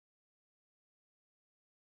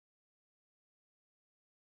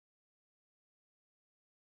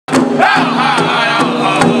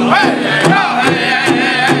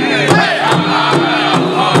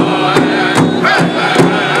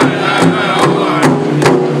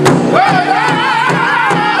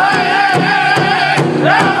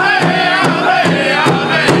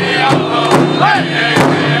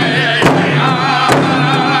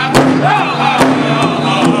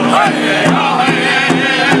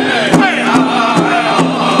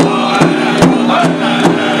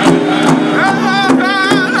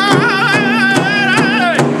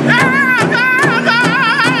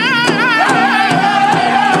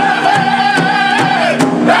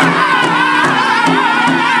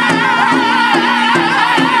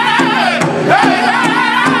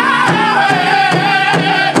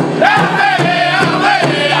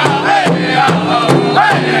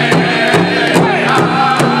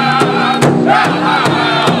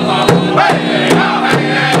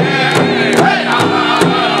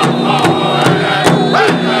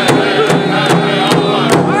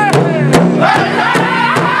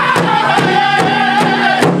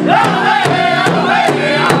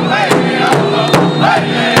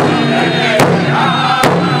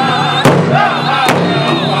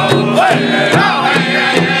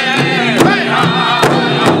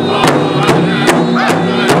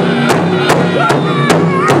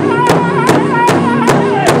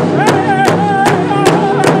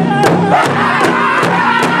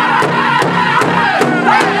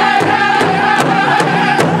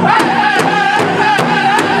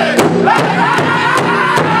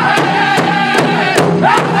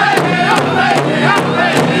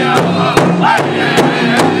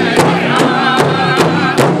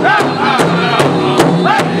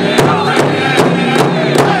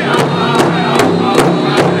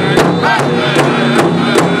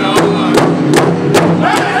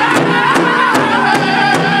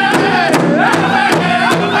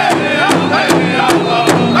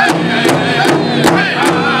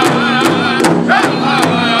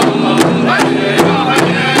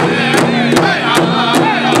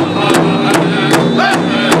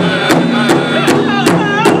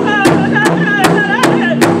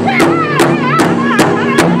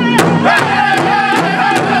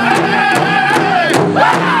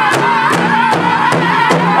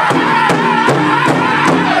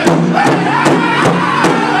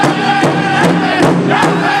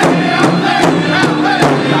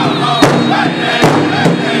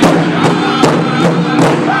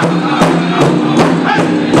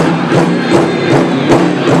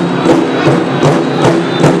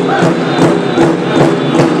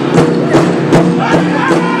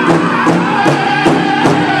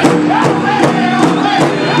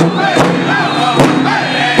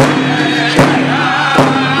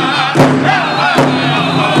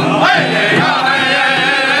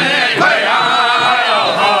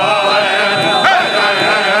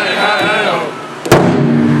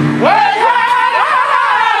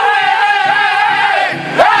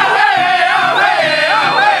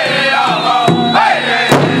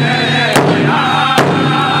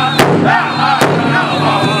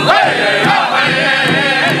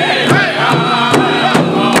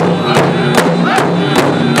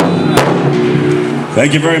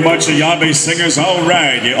Thank you very much, the Yahweh singers. All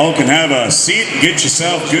right, you all can have a seat and get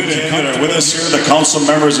yourself good and comfortable. With us here, the council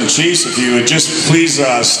members and chiefs, if you would just please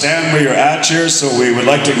stand where you're at here, so we would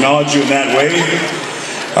like to acknowledge you in that way.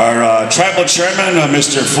 Our tribal chairman,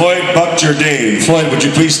 Mr. Floyd Buck-Jourdain. Floyd, would you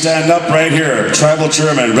please stand up right here? Tribal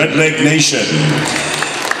chairman, Red Lake Nation.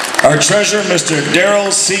 Our treasurer, Mr. Daryl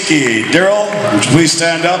Siki. Daryl, would you please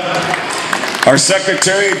stand up? Our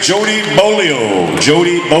secretary, Jody Bolio.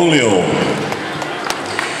 Jody Bolio.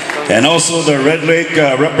 And also the Red Lake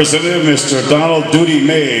representative, Mr. Donald Duty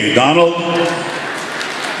May. Donald.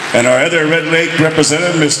 And our other Red Lake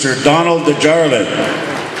representative, Mr. Donald DeJarlett.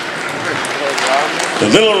 The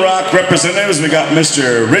Little Rock representatives, we got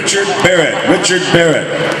Mr. Richard Barrett. Richard Barrett.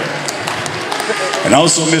 And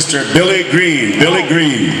also Mr. Billy Green. Billy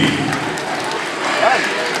Green.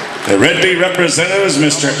 The Red Bay representatives,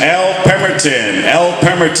 Mr. Al Pemberton. Al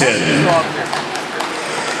Pemberton.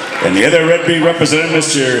 And the other Red Bay representative,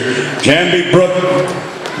 Mr. Jamby Brook.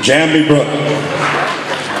 Jamby Brook.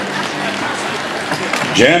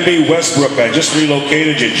 Jamby Westbrook. I just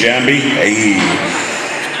relocated you, Jamby. Hey.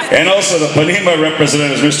 And also the Panema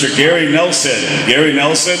representative, Mr. Gary Nelson. Gary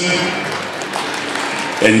Nelson.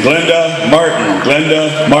 And Glenda Martin.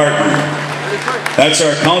 Glenda Martin. That's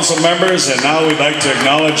our council members, and now we'd like to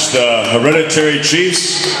acknowledge the hereditary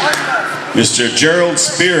chiefs, Mr. Gerald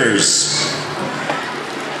Spears.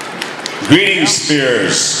 Greetings,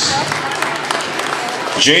 Spears.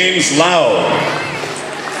 James Lau.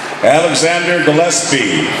 Alexander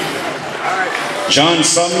Gillespie. John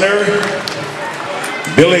Sumner.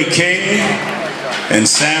 Billy King. And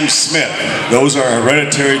Sam Smith. Those are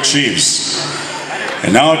hereditary chiefs.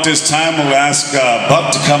 And now at this time we'll ask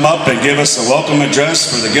Buck to come up and give us a welcome address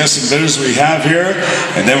for the guests and visitors we have here.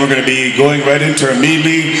 And then we're going to be going right into our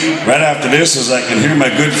immediately right after this, as I can hear my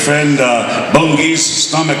good friend Bungy's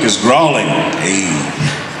stomach is growling. Hey.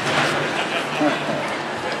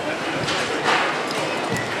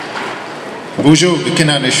 Bonjour, good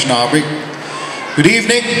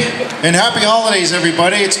evening and happy holidays,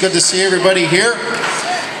 everybody. It's good to see everybody here.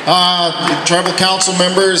 Tribal council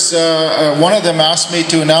members, one of them asked me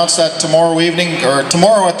to announce that tomorrow evening, or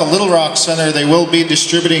tomorrow at the Little Rock Center, they will be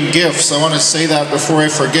distributing gifts. I want to say that before I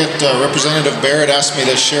forget. Representative Barrett asked me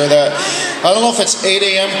to share that. I don't know if it's 8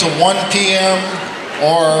 a.m. to 1 p.m.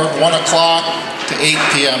 or 1 o'clock to 8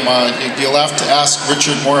 p.m. You'll have to ask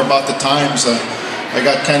Richard more about the times. I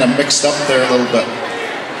got kind of mixed up there a little bit.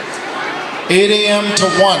 8 a.m. to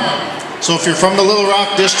 1. So if you're from the Little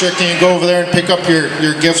Rock District, you can go over there and pick up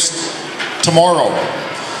your gifts tomorrow.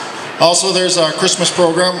 Also, there's a Christmas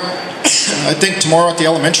program, I think tomorrow at the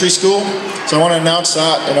elementary school. So I want to announce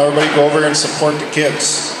that, and everybody go over and support the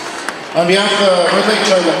kids. On behalf of the Red Lake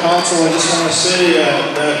Tribal Council, I just want to say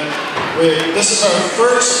that this is our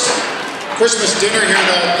first Christmas dinner here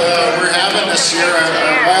that we're having this year.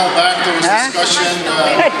 A while back there was discussion,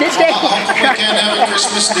 how come we can't have a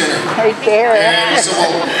Christmas dinner? And so,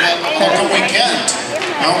 well, how come we can't?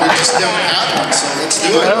 Well, we just haven't had one, so let's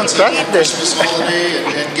do it. Let's have a Christmas holiday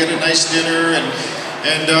and get a nice dinner. And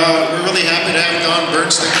we're really happy to have Don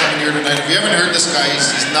Bernstein coming here tonight. If you haven't heard this guy,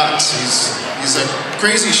 he's nuts. He's a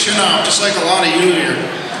crazy shinob, just like a lot of you here.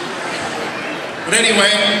 But anyway,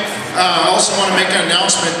 I also want to make an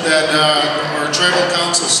announcement that our tribal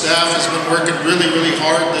council staff has been working really, really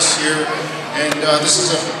hard this year, and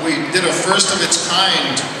we did a first of its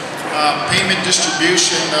kind payment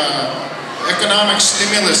distribution economic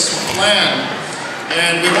stimulus plan,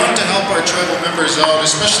 and we wanted to help our tribal members out,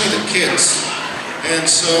 especially the kids. And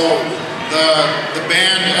so the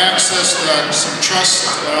band accessed some trust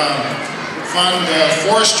fund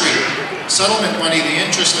forestry settlement money, the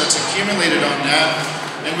interest that's accumulated on that.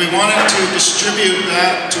 And we wanted to distribute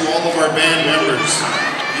that to all of our band members.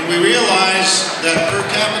 And we realized that per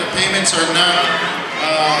capita payments are not,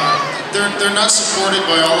 they're not supported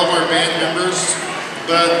by all of our band members,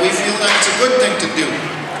 but we feel that it's a good thing to do.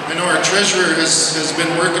 I know our treasurer has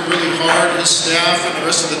been working really hard, his staff and the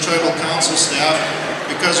rest of the tribal council staff,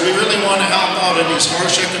 because we really want to help out in these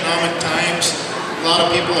harsh economic times. A lot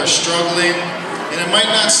of people are struggling, and it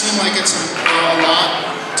might not seem like it's a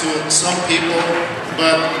lot to some people,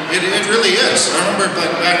 but it really is. I remember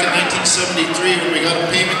back in 1973 when we got a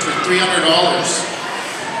payment for $300.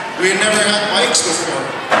 We had never had bikes before,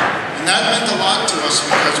 and that meant a lot to us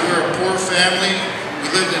because we were a poor family. We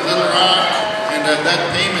lived in Little Rock, and that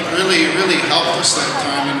payment really, really helped us that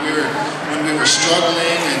time. And when we were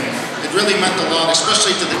struggling, and it really meant a lot,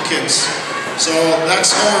 especially to the kids. So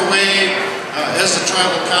that's our way as the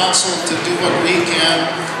tribal council to do what we can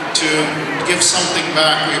to give something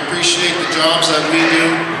back. We appreciate the jobs that we do,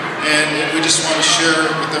 and we just want to share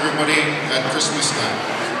with everybody at Christmas time.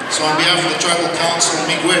 So on behalf of the Tribal Council,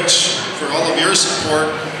 miigwech for all of your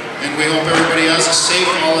support, and we hope everybody has a safe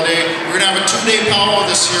holiday. We're going to have a 2-day powwow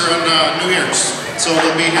this year on New Year's. So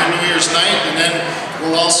we'll be here New Year's night, and then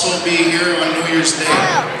we'll also be here on New Year's Day.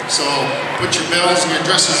 So put your bells and your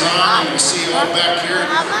dresses on, and we'll see you all back here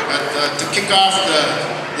to kick off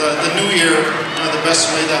the new year the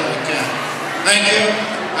best way that we can. Thank you.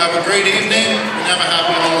 Have a great evening, and have a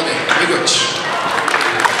happy holiday. Miigwech.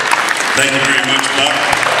 Thank you very much, Buck.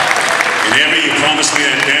 And Emmy, you promised me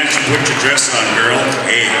I'd dance and put your dress on, girl.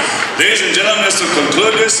 Hey. Ladies and gentlemen, this will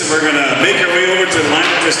conclude this, and we're going to make our way over to the line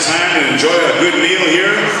at this time and enjoy a good meal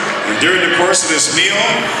here. And during the course of this meal,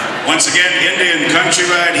 once again, Indian Country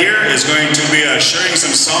right here is going to be sharing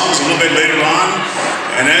some songs a little bit later on.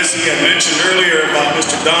 And as he had mentioned earlier about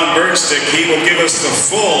Mr. Don Burnstick, he will give us the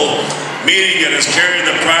full meeting that has carried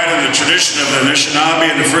the pride and the tradition of the Anishinaabe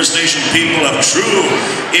and the First Nation people of true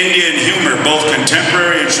Indian humor, both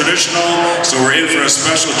contemporary and traditional, so we're in for a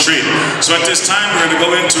special treat. So at this time, we're going to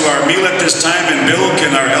go into our meal at this time, and Bill,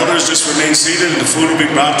 can our elders just remain seated and the food will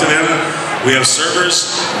be brought to them? We have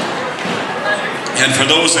servers. And for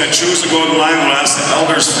those that choose to go in line, we'll ask the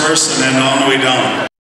elders first and then all the way down.